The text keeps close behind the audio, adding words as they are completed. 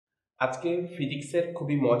আজকে ফিজিক্সের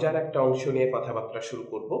খুবই মজার একটা অংশ নিয়ে কথাবার্তা শুরু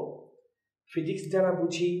করব। ফিজিক্স যারা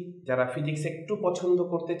বুঝি, যারা ফিজিক্স একটু পছন্দ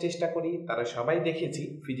করতে চেষ্টা করি, তারা সবাই দেখেছি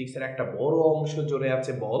ফিজিক্সের একটা বড় অংশ জুড়ে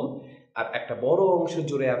আছে বল, আর একটা বড় অংশ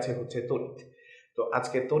জুড়ে আছে হচ্ছে তড়িৎ। তো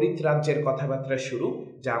আজকে তড়িৎ রাজ্যের কথাবার্তা শুরু,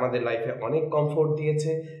 যা আমাদের লাইফে অনেক কমফোর্ট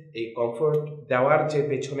দিয়েছে। এই কমফোর্ট দেওয়ার যে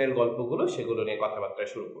পেছনের গল্পগুলো, সেগুলো নিয়ে কথাবার্তা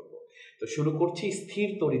শুরু করব। তো শুরু করছি স্থির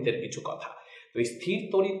তড়িতের কিছু কথা। তো স্থির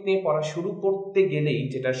তড়িৎ নিয়ে পড়া শুরু করতে গেলেই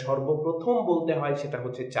যেটা সর্বপ্রথম বলতে হয় সেটা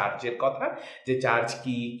হচ্ছে চার্জের কথা, যে চার্জ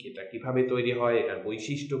কি, এটা কিভাবে তৈরি হয়, এটার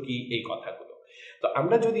বৈশিষ্ট্য কি, এই কথাগুলো। তো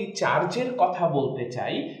আমরা যদি চার্জের কথা বলতে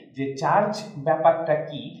চাই, যে চার্জ ব্যাপারটা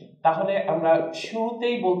কি, তাহলে আমরা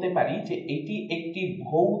শুরুতেই বলতে পারি যে এটি একটি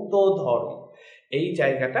ভৌত ধর্ম। এই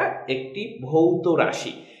জায়গাটা একটি ভৌত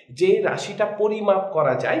রাশি, যে রাশিটা পরিমাপ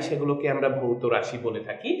করা যায় সেগুলোকে আমরা ভৌত রাশি বলে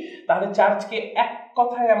থাকি। তাহলে চার্জকে এক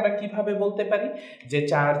কথায় আমরা কিভাবে বলতে পারি, যে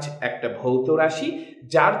চার্জ একটা ভৌত রাশি,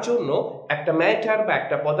 যার জন্য একটা ম্যাটার বা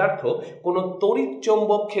একটা পদার্থ কোনো তড়িৎ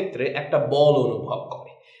চৌম্বক ক্ষেত্রে একটা বল অনুভব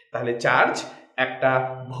করে। তাহলে চার্জ একটা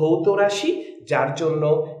ভৌত রাশি, যার জন্য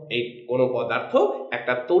এই কোনো পদার্থ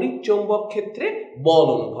একটা তড়িৎ চৌম্বক ক্ষেত্রে বল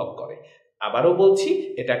অনুভব করে। আবারও বলছি,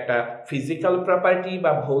 এটা একটা ফিজিক্যাল প্রপার্টি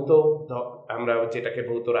বা ভৌত, আমরা যেটাকে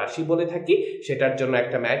ভৌত রাশি বলে থাকি, সেটার জন্য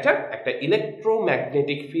একটা ম্যাটার একটা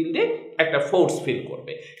ইলেকট্রোম্যাগনেটিক ফিল্ডে একটা ফোর্স ফিল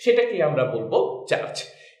করবে, সেটাকে আমরা বলবো চার্জ।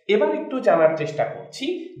 এবার একটু জানার চেষ্টা করছি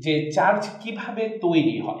যে চার্জ কিভাবে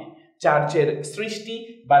তৈরি হয়, চার্জের সৃষ্টি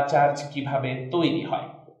বা চার্জ কিভাবে তৈরি হয়।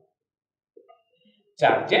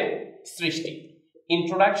 চার্জের সৃষ্টি,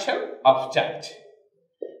 ইন্ট্রোডাকশন অফ চার্জ।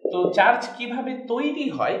 তো চার্জ কিভাবে তৈরি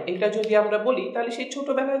হয় এটা যদি আমরা বলি, তাহলে সেই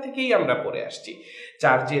ছোটবেলা থেকেই আমরা পড়ে আসছি।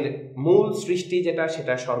 চার্জের মূল সৃষ্টি যেটা,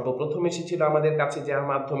 সেটা সর্বপ্রথম এসেছিল আমাদের কাছে যার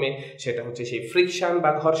মাধ্যমে, সেটা হচ্ছে সেই ফ্রিকশন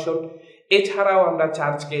বা ঘর্ষণ। এছাড়াও আমরা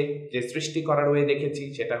চার্জকে যে সৃষ্টি করার ওয়ে দেখেছি,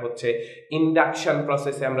 সেটা হচ্ছে ইন্ডাকশন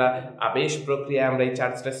প্রসেসে, আমরা আবেশ প্রক্রিয়ায় আমরা এই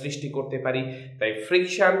চার্জটা সৃষ্টি করতে পারি। তাই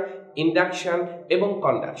ফ্রিকশন, ইন্ডাকশন এবং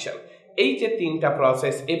কন্ডাকশন, এই যে তিনটা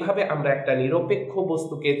প্রসেস, এভাবে আমরা একটা নিরপেক্ষ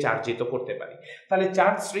বস্তুকে চার্জিত করতে পারি। তাহলে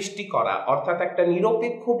চার্জ সৃষ্টি করা অর্থাৎ একটা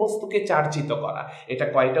নিরপেক্ষ বস্তুকে চার্জিত করা, এটা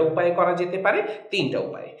কয়টা উপায়ে করা যেতে পারে? তিনটা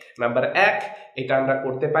উপায়ে। নাম্বার 1, এটা আমরা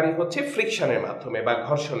করতে পারি হচ্ছে ফ্রিকশনের মাধ্যমে বা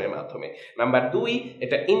ঘর্ষণের মাধ্যমে। নাম্বার 2,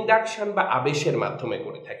 এটা ইন্ডাকশন বা আবেশের মাধ্যমে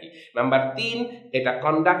করে থাকি। নাম্বার 3, এটা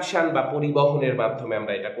কন্ডাকশন বা পরিবহনের মাধ্যমে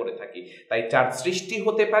আমরা এটা করে থাকি। তাই চার্জ সৃষ্টি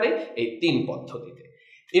হতে পারে এই 3 পদ্ধতিতে।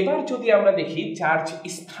 এবার যদি আমরা দেখি চার্জ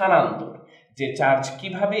স্থানান্তর, যে চার্জ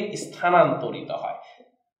কিভাবে স্থানান্তরিত হয়।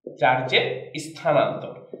 চার্জের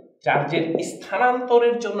স্থানান্তর, চার্জের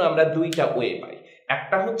স্থানান্তরের জন্য আমরা দুইটা ওয়ে পাই।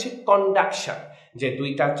 একটা হচ্ছে কন্ডাকশন, যে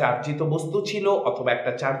দুইটা চার্জিত বস্তু ছিল, অথবা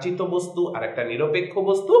একটা চার্জিত বস্তু আর একটা নিরপেক্ষ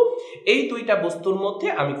বস্তু, এই দুইটা বস্তুর মধ্যে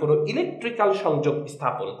আমি কোনো ইলেকট্রিক্যাল সংযোগ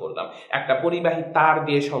স্থাপন করলাম, একটা পরিবাহী তার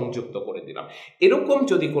দিয়ে সংযুক্ত করে দিলাম। এরকম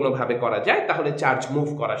যদি কোনোভাবে করা যায়, তাহলে চার্জ মুভ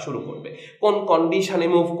করা শুরু করবে। কোন কন্ডিশনে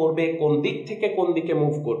মুভ করবে, কোন দিক থেকে কোন দিকে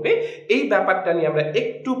মুভ করবে, এই ব্যাপারটা নিয়ে আমরা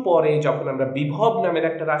একটু পরে, যখন আমরা বিভব নামের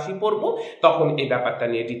একটা রাশি পড়বো, তখন এই ব্যাপারটা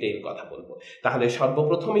নিয়ে ডিটেইল কথা বলবো। তাহলে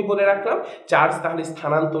সর্বপ্রথমই বলে রাখলাম, চার্জ তাহলে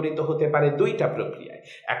স্থানান্তরিত হতে পারে দুইটা প্রক্রিয়ায়,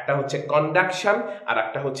 একটা হচ্ছে কন্ডাকশন আর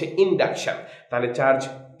একটা হচ্ছে ইন্ডাকশন। তাহলে চার্জ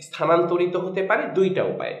স্থানান্তরিত হতে পারে দুইটা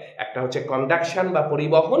উপায়ে, একটা হচ্ছে কন্ডাকশন বা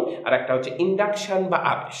পরিবহন, আর একটা হচ্ছে ইন্ডাকশন বা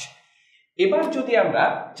আবেশ। এবার যদি আমরা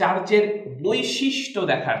চার্জের বৈশিষ্ট্য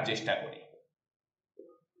দেখার চেষ্টা করি,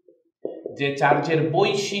 যে চার্জের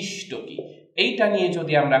বৈশিষ্ট্য কি, এইটা নিয়ে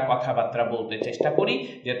যদি আমরা কথাবার্তা বলতে চেষ্টা করি,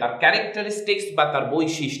 যে তার ক্যারেক্টারিস্টিক্স বা তার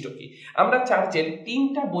বৈশিষ্ট্য কি। আমরা চার্জের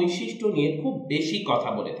 3টা বৈশিষ্ট্য নিয়ে খুব বেশি কথা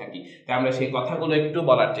বলে থাকি, তাই আমরা সেই কথাগুলো একটু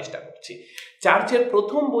বলার চেষ্টা করছি। চার্জের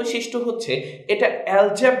প্রথম বৈশিষ্ট্য হচ্ছে এটা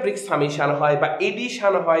অ্যালজেব্রিক সামেশন হয় বা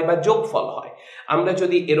এডিশন হয় বা যোগফল হয়। আমরা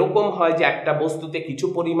যদি এরকম হয় যে একটা বস্তুতে কিছু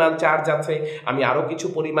পরিমাণ চার্জ আছে, আমি আরো কিছু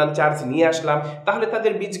পরিমাণ চার্জ নিয়ে আসলাম, তাহলে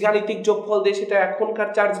তাদের বীজগাণিতিক যোগফল দিয়ে সেটা এখনকার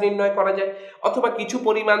চার্জ নির্ণয় করা যায়। অথবা কিছু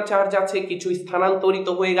পরিমাণ চার্জ আছে, কিছু স্থানান্তরিত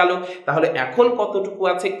হয়ে গেল, তাহলে এখন কতটুকু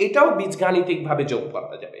আছে এটাও বীজগাণিতিকভাবে যোগ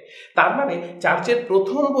করা যাবে। তার মানে চার্জের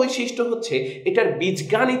প্রথম বৈশিষ্ট্য হচ্ছে এটার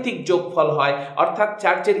বীজগাণিতিক যোগফল হয়, অর্থাৎ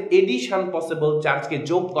চার্জের এডিশন পসিবল, চার্জকে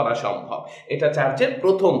যোগ করা সম্ভব। এটা চার্জের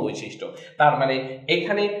প্রথম বৈশিষ্ট্য। তার মানে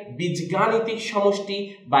এখানে বীজগাণিতিক সমষ্টি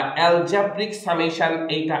বা অ্যালজেব্রিক সামেশন,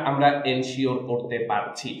 এইটা আমরা এনশিওর করতে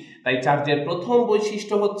পারছি। তাই চার্জের প্রথম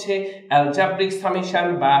বৈশিষ্ট্য হচ্ছে অ্যালজেব্রিক সামেশন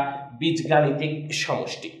বা বীজগাণিতিক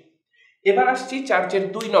সমষ্টি। এবার আসছি চার্জের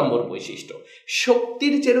 2 নম্বর বৈশিষ্ট্য।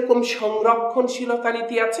 শক্তির যেরকম সংরক্ষণশীলতা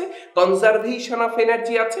নীতি আছে, কনজারভেশন অফ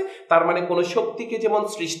এনার্জি আছে, তার মানে কোনো শক্তিকে যেমন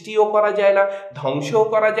সৃষ্টিও করা যায় না, ধ্বংসও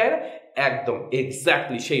করা যায় না, একদম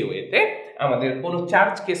এক্স্যাক্টলি সেই ওয়েতে আমাদের কোনো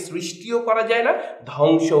চার্জকে সৃষ্টিও করা যায় না,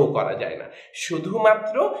 ধ্বংসও করা যায় না।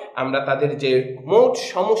 শুধুমাত্র আমরা তাদের যে মোট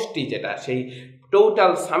সমষ্টি, যেটা সেই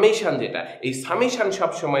টোটাল সামেশন যেটা, এই সামেশন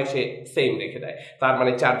সবসময় সে সেম রেখে দেয়। তার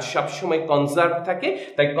মানে চার্জ সবসময় কনজার্ভ থাকে।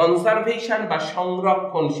 তাই কনজারভেশন বা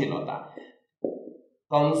সংরক্ষণশীলতা,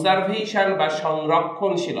 কনজারভেশন বা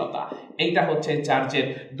সংরক্ষণশীলতা এইটা হচ্ছে চার্জের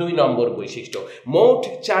 2 নম্বর বৈশিষ্ট্য। মোট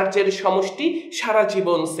চার্জের সমষ্টি সারা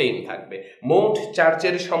জীবন সেম থাকবে, মোট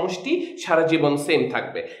চার্জের সমষ্টি সারা জীবন সেম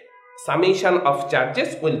থাকবে। Summation of charges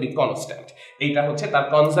will be constant, এইটা হচ্ছে তার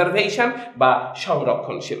কনজারভেশন বা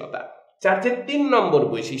সংরক্ষণশীলতা। চার্জের 3 নম্বর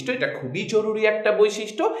বৈশিষ্ট্য, এটা খুবই জরুরি একটা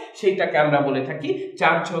বৈশিষ্ট্য, সেইটাকে আমরা বলে থাকি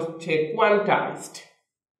চার্জ হচ্ছে কোয়ান্টাইজড।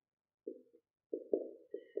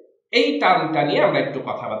 এই টার্মটা নিয়ে আমরা একটু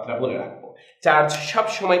কথাবার্তা বলে রাখবো। চার্জ সব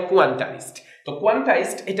সময় কোয়ান্টাইজড, তো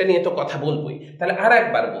কোয়ান্টাইজড এটা নিয়ে তো কথা বলবোই। তাহলে আর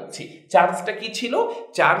একবার বলছি, চার্জটা কি ছিল?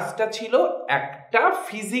 চার্জটা ছিল একটা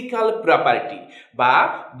ফিজিক্যাল প্রপার্টি বা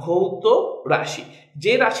ভৌত রাশি,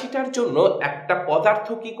 যে রাশিটার জন্য একটা পদার্থ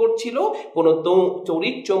কি করছিল, কোনো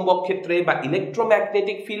তড়িৎ চৌম্বক ক্ষেত্রে বা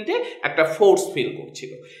ইলেকট্রোম্যাগনেটিক ফিল্ডে একটা ফোর্স ফিল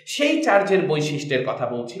করছিল। সেই চার্জের বৈশিষ্ট্যের কথা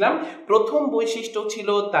বলছিলাম। প্রথম বৈশিষ্ট্য ছিল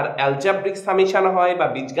তার অ্যালজাব্রিক সামেশন হয় বা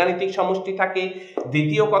বীজগাণিতিক সমষ্টি থাকে।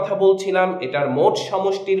 দ্বিতীয় কথা বলছিলাম এটার মোট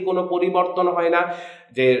সমষ্টির কোনো পরিবর্তন হয় না,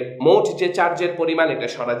 যে মোট যে চার্জের পরিমাণ এটা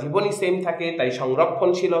সারা জীবনই সেম থাকে, তাই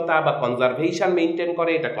সংরক্ষণশীলতা বা কনজারভেশন মেইনটেইন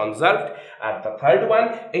করে, এটা কনজার্ভড। আর দ্য থার্ড ওয়ান,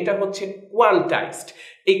 এটা হচ্ছে কোয়ান্টাইজড।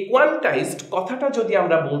 এই কোয়ান্টাইজড কথাটা যদি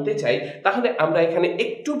আমরা বলতে চাই, তাহলে আমরা এখানে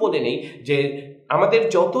একটু বলে নেই যে আমাদের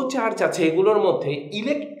যত চার্জ আছে এগুলোর মধ্যে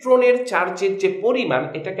ইলেকট্রনের চার্জের যে পরিমাণ,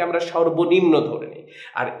 এটাকে আমরা সর্বনিম্ন ধরে নিই।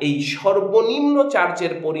 আর এই সর্বনিম্ন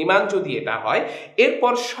চার্জের পরিমাণ যদি এটা হয়,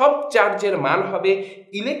 এরপর সব চার্জের মান হবে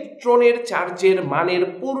ইলেকট্রনের চার্জের মানের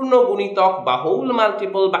পূর্ণ গুণিতক বা হোল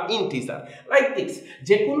মাল্টিপল বা ইন্টিজার, লাইক দিস।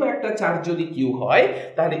 যে কোনো একটা চার্জ যদি কিউ হয়,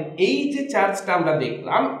 তাহলে এই যে চার্জটা আমরা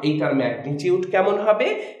দেখলাম এইটার ম্যাগনিটিউড কেমন হবে?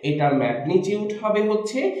 এটার ম্যাগনিটিউড হবে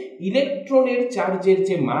হচ্ছে ইলেকট্রনের চার্জের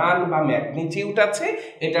যে মান বা ম্যাগনিটিউড আছে,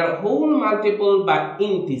 এটার হোল মাল্টিপল বা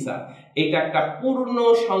ইন্টিজার। এটা একটা পূর্ণ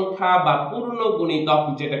সংখ্যা বা পূর্ণ গুণিতক,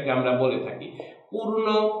 যেটাকে আমরা বলে থাকি পূর্ণ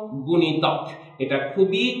গুণিতক। এটা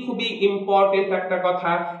খুবই খুবই ইম্পর্টেন্ট একটা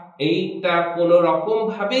কথা, এইটা কোনো রকম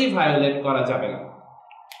ভাবেই ভায়োলেট করা যাবে না।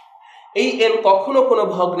 এই এন কখনো কোনো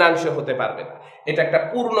ভগ্নাংশ হতে পারবে না, এটা একটা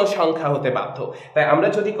পূর্ণ সংখ্যা হতে বাধ্য। তাই আমরা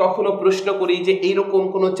যদি কখনো প্রশ্ন করি যে এরকম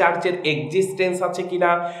কোনো চার্জের এক্সিস্টেন্স আছে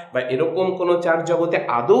কিনা বা এরকম কোনো চার্জ জগতে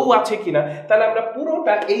আদৌ আছে কিনা, তাহলে আমরা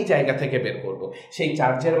পুরোটা এই জায়গা থেকে বের করব, সেই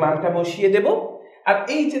চার্জের মানটা বসিয়ে দেব। আর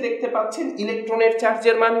এই যে দেখতে পাচ্ছেন ইলেকট্রনের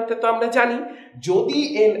চার্জের মান, এটা তো আমরা জানি যদি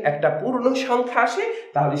এন একটা পূর্ণ সংখ্যা আসে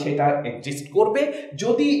তাহলে সেটা এক্সিস্ট করবে,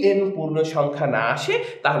 যদি এন পূর্ণ সংখ্যা না আসে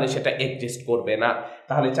তাহলে সেটা এক্সিস্ট করবে না।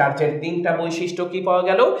 তাহলে চার্জের 3টা বৈশিষ্ট্য কি পাওয়া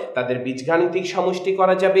গেল? তাদের বীজগাণিতিক সমষ্টি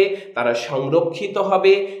করা যাবে, তারা সংরক্ষিত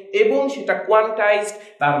হবে এবং সেটা কোয়ান্টাইজড।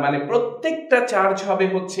 তার মানে প্রত্যেকটা চার্জ হবে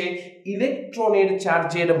হচ্ছে ইলেকট্রনের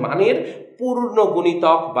চার্জের মানের পূর্ণ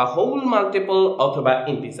গুণিতক বা হোল মাল্টিপল অথবা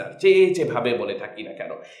ইন্টিজার, যেভাবে বলে থাকি না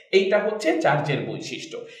কেন। এইটা হচ্ছে চার্জের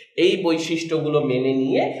বৈশিষ্ট্য। এই বৈশিষ্ট্যগুলো মেনে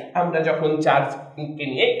নিয়ে আমরা যখন চার্জকে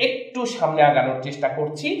নিয়ে একটু সামনে আগানোর চেষ্টা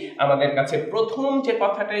করছি, আমাদের কাছে প্রথম যে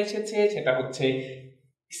কথাটা এসেছে সেটা হচ্ছে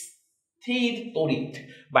স্থির তড়িৎ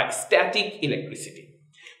বা স্ট্যাটিক ইলেকট্রিসিটি।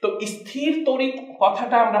 তো স্থির তড়িৎ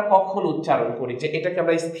কথাটা আমরা কখন উচ্চারণ করি যে এটাকে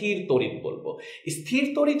আমরা স্থির তড়িৎ বলবো? স্থির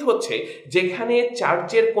তড়িৎ হচ্ছে যেখানে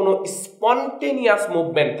চার্জের কোনো স্পন্টেনিয়াস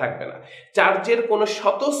মুভমেন্ট থাকবে না, চার্জের কোনো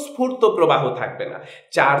স্বতঃস্ফূর্ত প্রবাহ থাকবে না।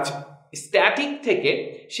 চার্জ স্ট্যাটিক থেকে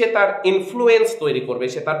সে তার ইনফ্লুয়েন্স তৈরি করবে,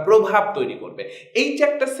 সে তার প্রভাব তৈরি করবে। এই যে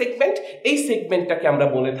একটা সেগমেন্ট, এই সেগমেন্টটাকে আমরা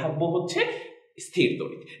বলে থাকবো হচ্ছে স্থির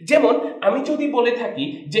তড়িৎ। যেমন আমি যদি বলে থাকি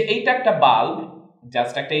যে এইটা একটা বাল্ব,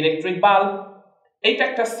 জাস্ট একটা ইলেকট্রিক বাল্ব, এইটা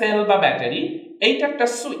একটা সেল বা ব্যাটারি, এইটা একটা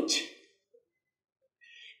সুইচ।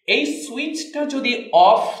 এই সুইচটা যদি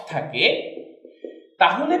অফ থাকে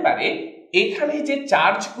তাহলে পারে এখানে যে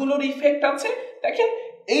চার্জগুলোর ইফেক্ট আছে, দেখেন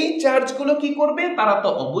এই চার্জগুলো কি করবে? তারা তো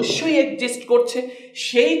অবশ্যই এক্সিস্ট করছে।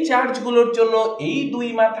 সেই চার্জগুলোর জন্য এই দুই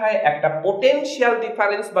মাথায় একটা পোটেনশিয়াল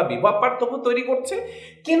ডিফারেন্স বা বিভব পার্থক্য তৈরি করছে।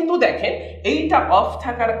 কিন্তু দেখেন এইটা অফ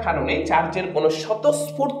থাকার কারণে চার্জের কোনো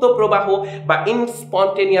স্বতঃস্ফূর্ত প্রবাহ বা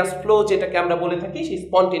ইনস্পন্টেনিয়াস ফ্লো, যেটাকে আমরা বলে থাকি, সেই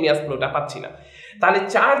স্পন্টেনিয়াস ফ্লোটা পাচ্ছি না। তাহলে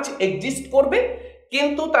চার্জ এক্সিস্ট করবে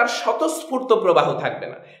কিন্তু তার স্বতঃস্ফূর্ত প্রবাহ থাকবে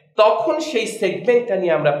না। তখন সেই সেগমেন্টটা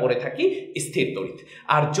নিয়ে আমরা পড়ে থাকি স্থির তড়িৎ।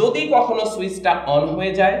 আর যদি কখনো সুইচটা অন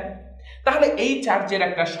হয়ে যায় তাহলে এই চার্জের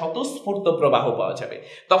একটা স্বতঃস্ফূর্ত প্রবাহ পাওয়া যাবে,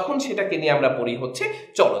 তখন সেটাকে নিয়ে আমরা পড়ি হচ্ছে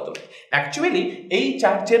চলতড়িৎ। অ্যাকচুয়ালি এই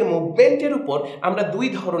চার্জের মুভমেন্টের উপর আমরা 2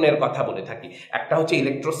 ধরনের কথা বলে থাকি, একটা হচ্ছে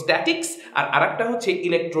ইলেকট্রোস্ট্যাটিক্স আর আরেকটা হচ্ছে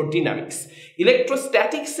ইলেকট্রোডিনামিক্স।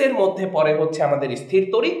 ইলেকট্রোস্ট্যাটিক্সের মধ্যে পড়ে হচ্ছে আমাদের স্থির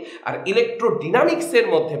তড়িৎ, আর ইলেকট্রোডিনামিক্সের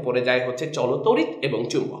মধ্যে পড়ে যায় হচ্ছে চলতড়িৎ এবং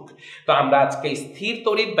চুম্বক। তো আমরা আজকে স্থির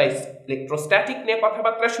তড়িৎ বা ইলেকট্রোস্ট্যাটিক নিয়ে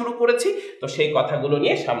কথাবার্তা শুরু করেছি, তো সেই কথাগুলো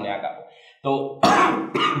নিয়ে সামনে আগাবো। তো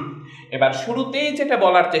এবার শুরুতেই যেটা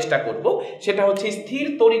বলার চেষ্টা করব সেটা হচ্ছে স্থির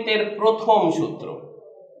তড়িতের প্রথম সূত্র।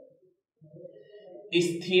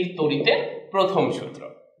 স্থির তড়িতের প্রথম সূত্র,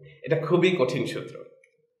 এটা খুবই কঠিন সূত্র,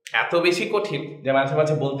 এত বেশি কঠিন যে মাঝে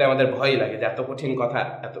মাঝে বলতে আমাদের ভয় লাগে যে এত কঠিন কথা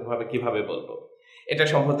এতভাবে কিভাবে বলবো। এটা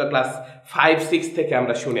সম্ভবত ক্লাস 5-6 থেকে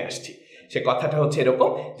আমরা শুনে আসছি। সে কথাটা হচ্ছে এরকম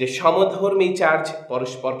যে সমধর্মী চার্জ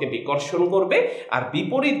পরস্পরকে বিকর্ষণ করবে আর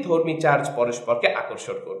বিপরীত ধর্মী চার্জ পরস্পরকে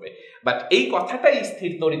আকর্ষণ করবে। বাট এই কথাটাই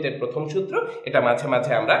স্থির তড়িতের প্রথম সূত্র। এটা মাঝে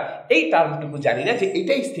মাঝে আমরা এই টার্মটুকু জানি না যে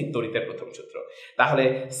এটাই স্থির তড়িতের প্রথম সূত্র। তাহলে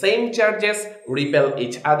same charges repel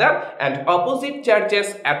each other and opposite charges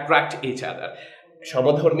attract each other.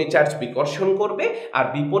 সমধর্মী charge বিকর্ষণ করবে আর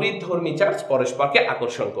বিপরীত ধর্মী চার্জ পরস্পরকে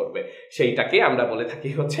আকর্ষণ করবে, সেইটাকে আমরা বলে থাকি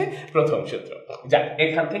হচ্ছে প্রথম সূত্র। যাক,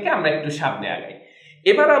 এখান থেকে আমরা একটু সামনে আগাই।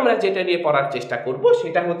 এবার আমরা যেটা নিয়ে পড়ার চেষ্টা করব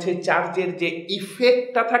সেটা হচ্ছে চার্জের যে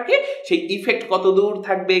ইফেক্টটা থাকে, সেই ইফেক্ট কত দূর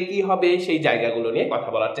থাকবে, কি হবে, সেই জায়গাগুলো নিয়ে কথা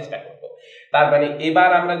বলার চেষ্টা করব। তার মানে এবার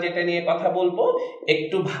আমরা যেটা নিয়ে কথা বলবো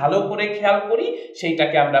একটু ভালো করে খেয়াল করি,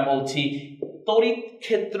 সেইটাকে আমরা বলছি তড়িৎ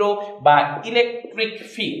ক্ষেত্র বা ইলেকট্রিক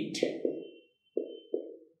ফিল্ড।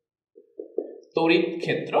 তড়িৎ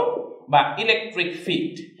ক্ষেত্র বা ইলেকট্রিক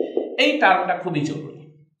ফিল্ড, এই টার্মটা খুবই জরুরি।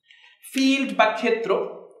 ফিল্ড বা ক্ষেত্র,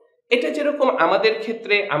 এটা যেরকম আমাদের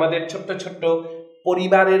ক্ষেত্রে আমাদের ছোট্ট ছোট্ট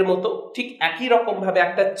পরিবারের মতো, ঠিক একই রকম ভাবে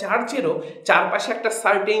একটা চার্জেরও চারপাশে একটা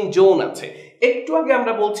সার্টেন জোন আছে। একটু আগে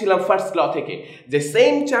আমরা বলছিলাম ফার্স্ট ল থেকে যে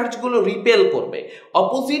সেম চার্জগুলো রিপেল করবে,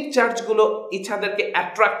 অপোজিট চার্জগুলো ইচ্ছাদেরকে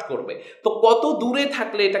অ্যাট্রাক্ট করবে। তো কত দূরে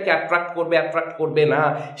থাকলে এটাকে অ্যাট্রাক্ট করবে না,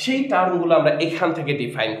 সেই টার্মগুলো আমরা এখান থেকে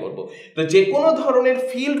ডিফাইন করব। তো যে কোনো ধরনের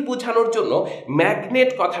ফিল্ড বোঝানোর জন্য ম্যাগনেট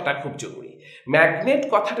কথাটা খুব জরুরি। ম্যাগনেট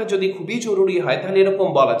কথাটা যদি খুবই জরুরি হয় তাহলে এরকম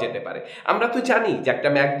বলা যেতে পারে, আমরা তো জানি যে একটা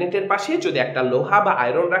ম্যাগনেটের পাশে যদি একটা লোহা বা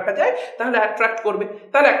আয়রন রাখা যায় তাহলে অ্যাট্রাক্ট করবে।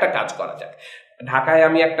 তাহলে একটা কাজ করা যাক, ঢাকায়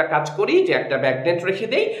আমি একটা কাজ করি যে একটা ম্যাগনেট রেখে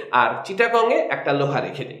দেই আর চিটাগংয়ে একটা লোহা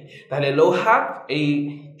রেখে দেই, তাহলে লোহা এই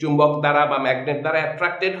চুম্বক দ্বারা বা ম্যাগনেট দ্বারা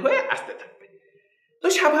অ্যাট্রাক্টেড হয়ে আসতে থাকবে। তো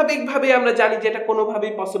স্বাভাবিকভাবে আমরা জানি যে এটা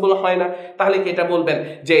কোনোভাবেই পসিবল হয় না। তাহলে কি এটা বলবেন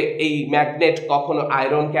যে এই ম্যাগনেট কখনো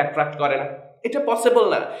আয়রনকে অ্যাট্রাক্ট করে না? এটা পসিবল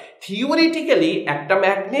না। থিওরিটিক্যালি একটা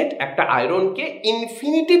ম্যাগনেট একটা আয়রনকে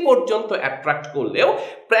ইনফিনিটি পর্যন্ত অ্যাট্রাক্ট করলেও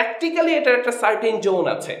প্র্যাকটিক্যালি এটার একটা সার্টেন জোন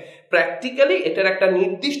আছে, প্র্যাকটিক্যালি এটার একটা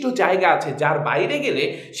নির্দিষ্ট জায়গা আছে যার বাইরে গেলে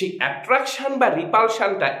সেই অ্যাট্রাকশন বা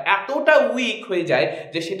রিপালশনটা এতটা উইক হয়ে যায়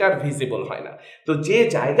যে সেটা আর ভিজিবল হয় না। তো যে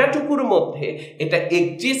জায়গাটুকুর মধ্যে এটা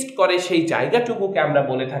এক্সিস্ট করে সেই জায়গাটুকুকে আমরা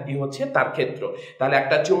বলে থাকি হচ্ছে তার ক্ষেত্র। তাহলে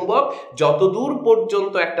একটা চুম্বক যত দূর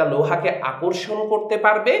পর্যন্ত একটা লোহাকে আকর্ষণ করতে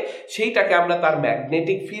পারবে সেইটাকে আমরা তার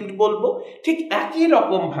ম্যাগনেটিক ফিল্ড বলবো। ঠিক একই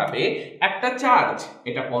রকম ভাবে একটা চার্জ,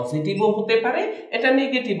 এটা পজিটিভও হতে পারে, এটা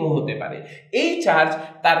নেগেটিভও হতে পারে। এই চার্জ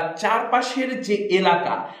তার চারপাশের যে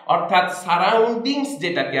এলাকা অর্থাৎ সারাউন্ডিংস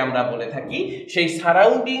যেটাকে আমরা বলে থাকি, সেই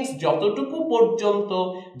সারাউন্ডিংস যতটুকু পর্যন্ত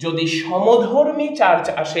যদি সমধর্মী চার্জ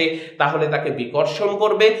আসে তাহলে তাকে বিকর্ষণ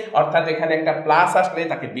করবে, অর্থাৎ এখানে একটা প্লাস আসলে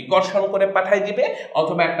তাকে বিকর্ষণ করে পাঠিয়ে দিবে,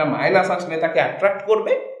 অথবা একটা মাইনাস আসলে তাকে অ্যাট্রাক্ট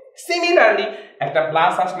করবে। সিমিলারলি একটা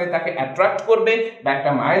প্লাস আসলে তাকে অ্যাট্রাক্ট করবে বা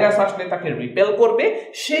একটা মাইনাস আসলে তাকে রিপেল করবে।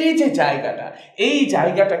 সেই যে জায়গাটা, এই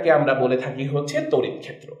জায়গাটাকে আমরা বলে থাকি হচ্ছে তড়িৎ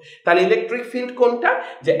ক্ষেত্র। তাহলে ইলেকট্রিক ফিল্ড কোনটা?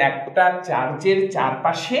 যে একটা চার্জের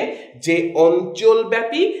চারপাশে যে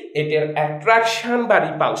অঞ্চলব্যাপী এটার অ্যাট্রাকশন বা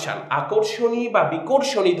রিপালশন, আকর্ষণী বা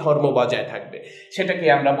বিকর্ষণী ধর্ম বজায় থাকবে, সেটাকে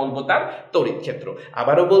আমরা বলবো তার তড়িৎ ক্ষেত্র।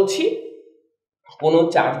 আবারও বলছি, কোনো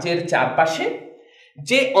চার্জের চারপাশে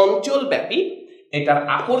যে অঞ্চলব্যাপী এটার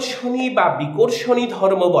আকর্ষণী বা বিকর্ষণী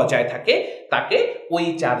ধর্ম বজায় থাকে তাকে ওই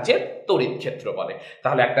চার্জের তড়িৎ ক্ষেত্র বলে।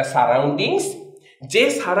 তাহলে একটা সারাউন্ডিংস, যে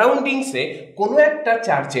সারাউন্ডিংসে কোনো একটা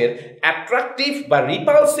চার্জের অ্যাট্রাকটিভ বা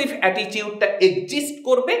রিপালসিভ অ্যাটিটিউডটা এক্সিস্ট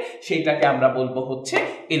করবে সেইটাকে আমরা বলবো হচ্ছে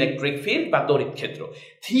ইলেকট্রিক ফিল্ড বা তড়িৎ ক্ষেত্র।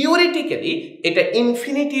 থিওরিটিক্যালি এটা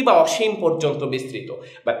ইনফিনিটি বা অসীম পর্যন্ত বিস্তৃত,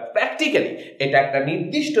 বাট প্র্যাকটিক্যালি এটা একটা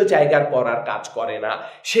নির্দিষ্ট জায়গার পর আর কাজ করে না।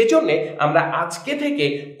 সেজন্য আমরা আজকে থেকে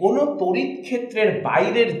কোনো তড়িৎ ক্ষেত্রের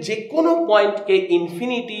বাইরের যে কোনো পয়েন্টকে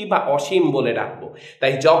ইনফিনিটি বা অসীম বলে রাখবো।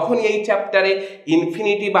 তাই যখন এই চ্যাপ্টারে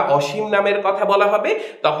ইনফিনিটি বা অসীম নামের কথা বলা হবে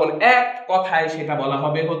তখন এক কথায় সেটা বলা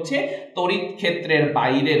হবে হচ্ছে তড়িৎ ক্ষেত্রের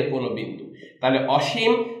বাইরের কোনো বিন্দু। তাহলে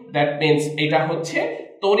অসীম, দ্যাট মিন্স এটা হচ্ছে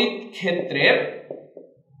তড়িৎ ক্ষেত্রের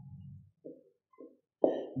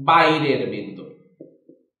বাইরের বিন্দু।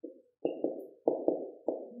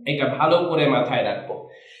 এটা ভালো করে মাথায় রাখবো।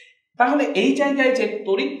 তাহলে এই জায়গায় যে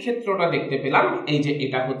তড়িৎ ক্ষেত্রটা দেখতে পেলাম, এই যে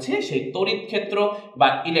এটা হচ্ছে সেই তড়িৎ ক্ষেত্র বা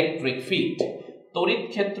ইলেকট্রিক ফিল্ড। তড়িৎ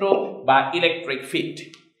ক্ষেত্র বা ইলেকট্রিক ফিল্ড।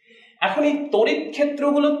 এখন এই তড়িৎ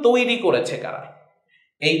ক্ষেত্রগুলো তৈরি করেছে কারা?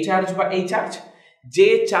 এই চার্জ বা এই চার্জ, যে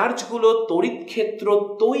চার্জগুলো তড়িৎ ক্ষেত্র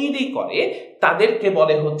তৈরি করে তাদেরকে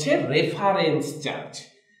বলে হচ্ছে রেফারেন্স চার্জ।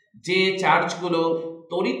 যে চার্জগুলো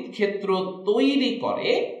তড়িৎ ক্ষেত্র তৈরি করে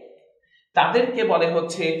তাদেরকে বলে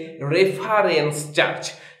হচ্ছে রেফারেন্স চার্জ।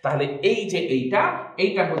 তাহলে এই যে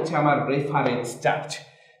এইটা হচ্ছে আমার রেফারেন্স চার্জ।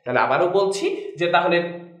 তাহলে আবারও বলছি যে তাহলে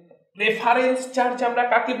রেফারেন্স চার্জ আমরা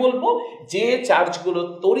কাকে বলবো? যে চার্জগুলো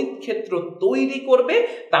তড়িৎ ক্ষেত্র তৈরি করবে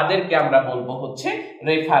তাদেরকে আমরা বলবো হচ্ছে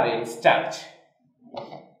রেফারেন্স চার্জ।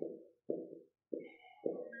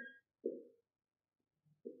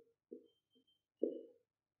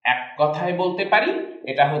 এক কথায় বলতে পারি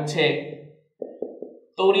এটা হচ্ছে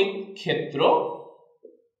তড়িৎ ক্ষেত্র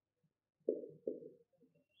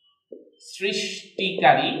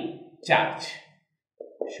সৃষ্টিকারী চার্জ,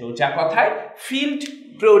 সোজা কথায় ফিল্ড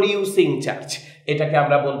প্রডিউসিং চার্জ, এটাকে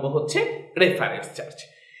আমরা বলবো হচ্ছে রেফারেন্স চার্জ।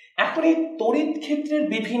 এখন এই তড়িৎ ক্ষেত্রের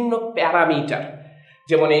বিভিন্ন প্যারামিটার,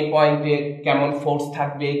 যেমন এই পয়েন্টে কেমন ফোর্স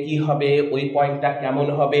থাকবে, কি হবে, ওই পয়েন্টটা কেমন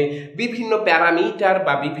হবে, বিভিন্ন প্যারামিটার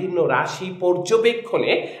বা বিভিন্ন রাশি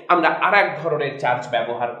পর্যবেক্ষণে আমরা আরেক ধরনের চার্জ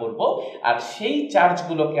ব্যবহার করব, আর সেই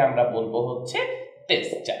চার্জগুলোকে আমরা বলবো হচ্ছে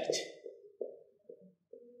টেস্ট চার্জ।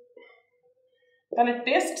 তাহলে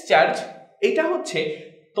টেস্ট চার্জ এটা হচ্ছে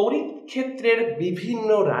তড়িৎ ক্ষেত্রের বিভিন্ন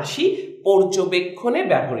রাশি পর্যবেক্ষণে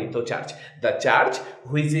ব্যবহৃত charge. The charge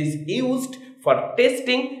which is used for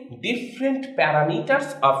testing different parameters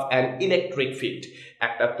of an electric field.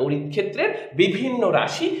 একটা তড়িৎ ক্ষেত্রের বিভিন্ন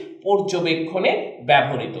রাশি পর্যবেক্ষণে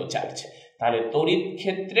ব্যবহৃত চার্জ। তাহলে তড়িৎ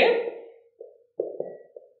ক্ষেত্রের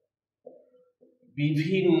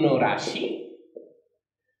বিভিন্ন রাশি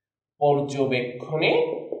পর্যবেক্ষণে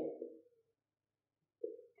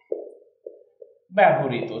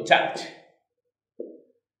ব্যবহৃত চার্জ।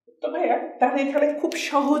 তো ভাইয়া তাহলে এখানে খুব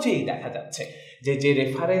সহজেই দেখা যাচ্ছে যে যে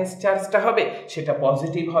রেফারেন্স চার্জটা হবে সেটা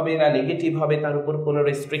পজিটিভ হবে না নেগেটিভ হবে তার উপর কোনো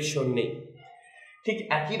রেস্ট্রিকশন নেই। ঠিক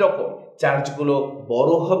একই রকম চার্জগুলো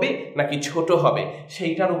বড় হবে নাকি ছোট হবে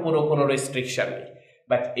সেইটার উপরও কোনো রেস্ট্রিকশন নেই।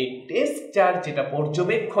 বাট এই টেস্ট চার্জ যেটা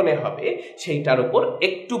পর্যবেক্ষণে হবে সেইটার উপর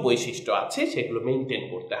একটু বৈশিষ্ট্য আছে, সেগুলো মেনটেন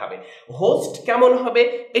করতে হবে। হোস্ট কেমন হবে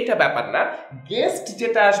এটা ব্যাপার না, গেস্ট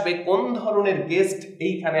যেটা আসবে কোন ধরনের গেস্ট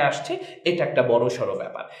এইখানে আসছে এটা একটা বড় সড়ো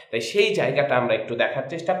ব্যাপার। তাই সেই জায়গাটা আমরা একটু দেখার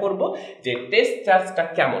চেষ্টা করব যে টেস্ট চার্জটা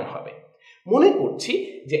কেমন হবে। মনে করছি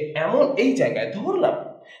যে এমন এই জায়গায় ধরলাম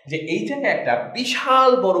যে এই জায়গায় একটা বিশাল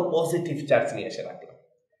বড় পজিটিভ চার্জ নিয়ে এসে রাখলাম।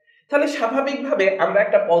 তাহলে স্বাভাবিকভাবে আমরা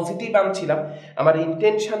একটা পজিটিভ আনছিলাম, আমার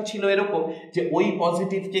ইন্টেনশন ছিল এরকম যে ওই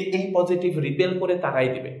পজিটিভকে এই পজিটিভ রিপেল করে তারাই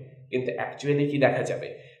দিবে। কিন্তু অ্যাকচুয়ালি কি দেখা যাবে,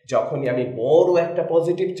 যখনই আমি বড় একটা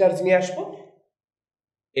পজিটিভ চার্জ নিয়ে আসবো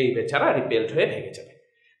এই বেচারা রিপেলড হয়ে ভেঙে যাবে।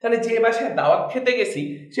 তাহলে যে বাসায় দাওয়াত খেতে গেছি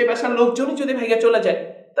সে বাসার লোকজনই যদি ভেঙে চলে যায়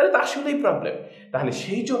তাহলে তো আসলেই প্রবলেম। তাহলে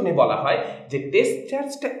সেই জন্য বলা হয় যে টেস্ট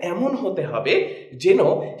চার্জটা এমন হতে হবে যেন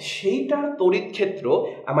সেইটার তড়িৎ ক্ষেত্র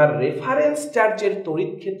আমার রেফারেন্স চার্জের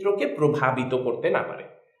তড়িৎ ক্ষেত্রকে প্রভাবিত করতে না পারে।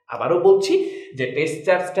 আবারও বলছি যে টেস্ট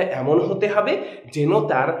চার্জটা এমন হতে হবে যেন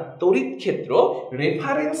তার তড়িৎ ক্ষেত্র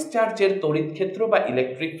রেফারেন্স চার্জের তড়িৎ ক্ষেত্র বা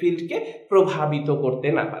ইলেকট্রিক ফিল্ডকে প্রভাবিত করতে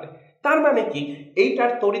না পারে। তার মানে কি,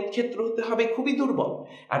 এইটার তড়িৎ ক্ষেত্র হতে হবে খুবই দুর্বল,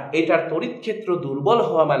 আর এটার তড়িৎ ক্ষেত্র দুর্বল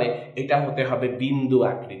হওয়া মানে এটা হতে হবে বিন্দু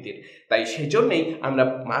আকৃতির। তাই সেজন্যই আমরা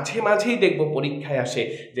মাঝে মাঝেই দেখব পরীক্ষায় আসে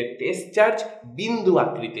যে টেস্ট চার্জ বিন্দু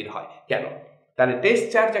আকৃতির হয়। কেন? তাহলে টেস্ট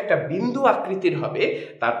চার্জ একটা বিন্দু আকৃতির হবে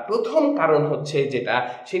তার প্রথম কারণ হচ্ছে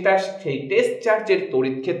সেটা সেই টেস্ট চার্জের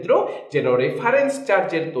তড়িৎ ক্ষেত্র যেন রেফারেন্স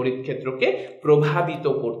চার্জের তড়িৎ ক্ষেত্রকে প্রভাবিত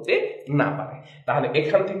করতে না পারে। তাহলে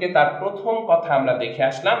এখান থেকে তার প্রথম কথা আমরা দেখে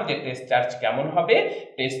আসলাম যে টেস্ট চার্জ কেমন হবে।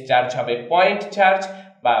 টেস্ট চার্জ হবে পয়েন্ট চার্জ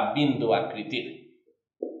বা বিন্দু আকৃতির।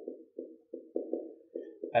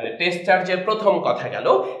 তাহলে টেস্ট চার্জের প্রথম কথা গেল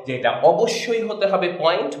যে এটা অবশ্যই হতে হবে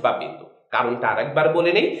পয়েন্ট বা বিন্দু। কারণটা আরেকবার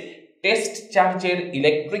বলে নেই, টেস্ট চার্জের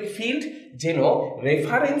ইলেকট্রিক ফিল্ড যেন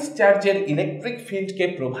রেফারেন্স চার্জের ইলেকট্রিক ফিল্ডকে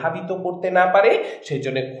প্রভাবিত করতে না পারে, সেই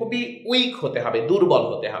জন্য খুবই উইক হতে হবে, দুর্বল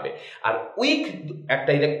হতে হবে। আর উইক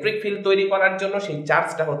একটা ইলেকট্রিক ফিল্ড তৈরি করার জন্য সেই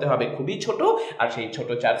চার্জটা হতে হবে খুবই ছোট, আর সেই ছোট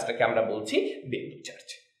চার্জটাকে আমরা বলছি বিন্দু চার্জ।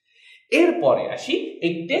 এরপরে আসি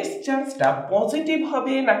এই টেস্ট চার্জটা পজিটিভ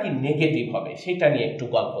হবে নাকি নেগেটিভ হবে সেটা নিয়ে একটু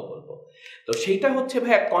গল্প বলবো। তো সেইটা হচ্ছে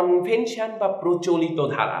ভাইয়া কনভেনশন বা প্রচলিত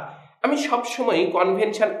ধারা। আমি সবসময়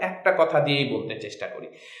কনভেনশন একটা কথা দিয়েই বলতে চেষ্টা করি।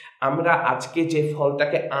 আমরা আজকে যে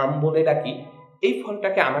ফলটাকে আম বলে ডাকি, এই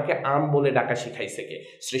ফলটাকে আমাকে আম বলে ডাকা শিখাইছে কে?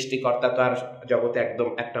 সৃষ্টিকর্তা তো আর জগতে একদম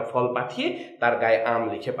একটা ফল পাঠিয়ে তার গায়ে আম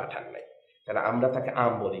লিখে পাঠান নাই। তাহলে আমরা তাকে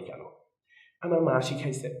আম বলি কেন? আমার মা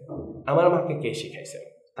শিখাইছেন। আমার মাকে কে শিখাইছেন?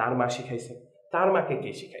 তার মা শিখাইছেন। তার মাকে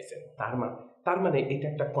কে শিখাইছেন? তার মা। তার মানে এটা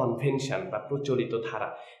একটা কনভেনশন বা প্রচলিত ধারা।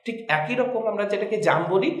 ঠিক একই রকম আমরা যেটাকে জাম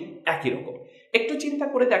বলি একই রকম। একটু চিন্তা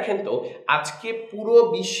করে দেখেন তো, আজকে পুরো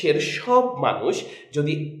বিশ্বের সব মানুষ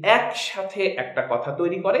যদি একসাথে একটা কথা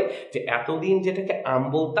তৈরি করে যে এতদিন যেটাকে আম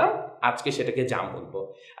বলতাম আজকে সেটাকে জাম বলবো,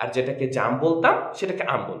 আর যেটাকে জাম বলতাম সেটাকে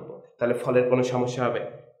আম বলবো, তাহলে ফলের কোনো সমস্যা হবে?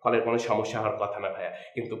 ফলের কোনো সমস্যা হওয়ার কথা না ভাইয়া।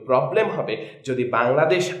 কিন্তু প্রবলেম হবে যদি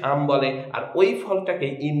বাংলাদেশ আম বলে আর ওই ফলটাকে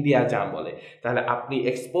ইন্ডিয়া জাম বলে, তাহলে আপনি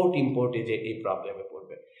এক্সপোর্ট ইম্পোর্টে যে এই প্রবলেমে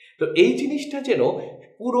পড়বেন। তো এই জিনিসটা যেন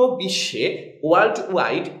পুরো বিশ্বে ওয়ার্ল্ড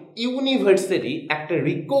ওয়াইড ইউনিভার্সালি একটা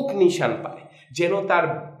রিকগনিশন পায়, যেন তার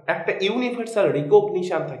একটা ইউনিভার্সাল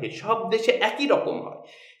রিকগনিশন থাকে, সব দেশে একই রকম হয়,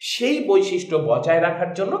 সেই বৈশিষ্ট্য বজায়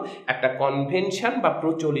রাখার জন্য একটা কনভেনশন বা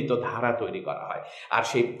প্রচলিত ধারা তৈরি করা হয়। আর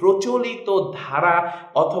সেই প্রচলিত ধারা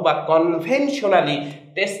অথবা কনভেনশনালি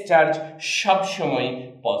টেস্ট চার্জ সবসময়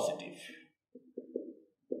পজিটিভ।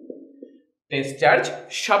 টেস্ট চার্জ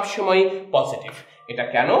সবসময় পজিটিভ। এটা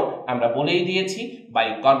কেন আমরা বলেই দিয়েছি, বাই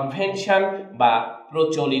কনভেনশন বা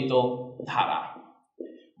প্রচলিত ধারা,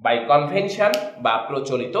 বাই কনভেনশন বা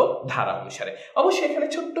প্রচলিত ধারা অনুসারে। অবশ্যই এখানে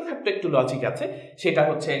ছোট্টখাট্ট একটু লজিক আছে, সেটা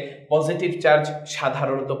হচ্ছে পজিটিভ চার্জ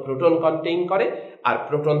সাধারণত প্রোটন কন্টেইন করে, আর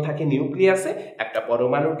প্রোটন থাকে নিউক্লিয়াসে। একটা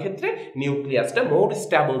পরমাণুর ক্ষেত্রে নিউক্লিয়াসটা মোর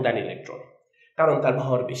স্টেবল দ্যান ইলেকট্রন, কারণ তার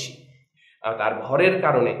ভর বেশি, আর তার ভরের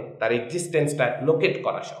কারণে তার এক্সিস্টেন্সটা লোকেট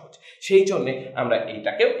করা সহজ। সেই জন্য আমরা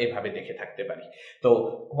এইটাকেও এভাবে দেখে থাকতে পারি। তো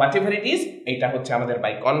হোয়াট এভার ইট ইজ, এটা হচ্ছে আমাদের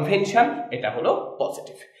বাই কনভেনশন, এটা হলো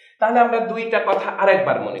পজিটিভ। তাহলে আমরা দুইটা কথা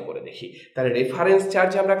আরেকবার মনে করে দেখি। তাহলে রেফারেন্স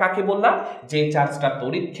চার্জ আমরা কাকে বললাম? যে চার্জটা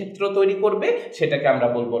তড়িৎ ক্ষেত্র তৈরি করবে সেটাকে আমরা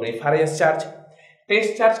বলবো রেফারেন্স চার্জ।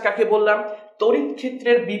 টেস্ট চার্জ কাকে বললাম? তড়িৎ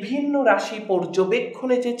ক্ষেত্রের বিভিন্ন রাশি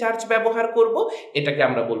পর্যবেক্ষণে যে চার্জ ব্যবহার করব এটাকে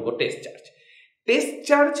আমরা বলবো টেস্ট চার্জ। টেস্ট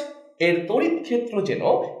চার্জ এর তড়িৎ ক্ষেত্র যেন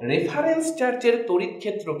রেফারেন্স চার্জের তড়িৎ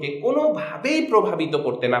ক্ষেত্রকে কোনোভাবেই প্রভাবিত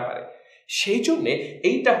করতে না পারে, সেই জন্য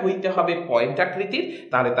এইটা হইতে হবে পয়েন্ট আকৃতির,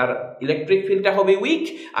 তাহলে তার ইলেকট্রিক ফিল্ডটা হবে উইক,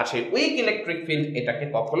 আর সেই উইক ইলেকট্রিক ফিল্ড এটাকে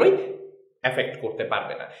কখনোই এফেক্ট করতে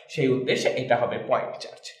পারবে না, সেই উদ্দেশ্যে এটা হবে পয়েন্ট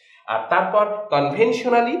চার্জ। আর তারপর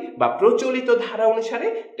কনভেনশনালি বা প্রচলিত ধারা অনুসারে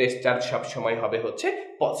টেস্ট চার্জ সবসময় হবে হচ্ছে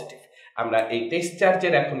পজিটিভ। আমরা এই টেস্ট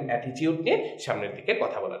চার্জের এখন অ্যাটিটিউড নিয়ে সামনের দিকে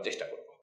কথা বলার চেষ্টা করব।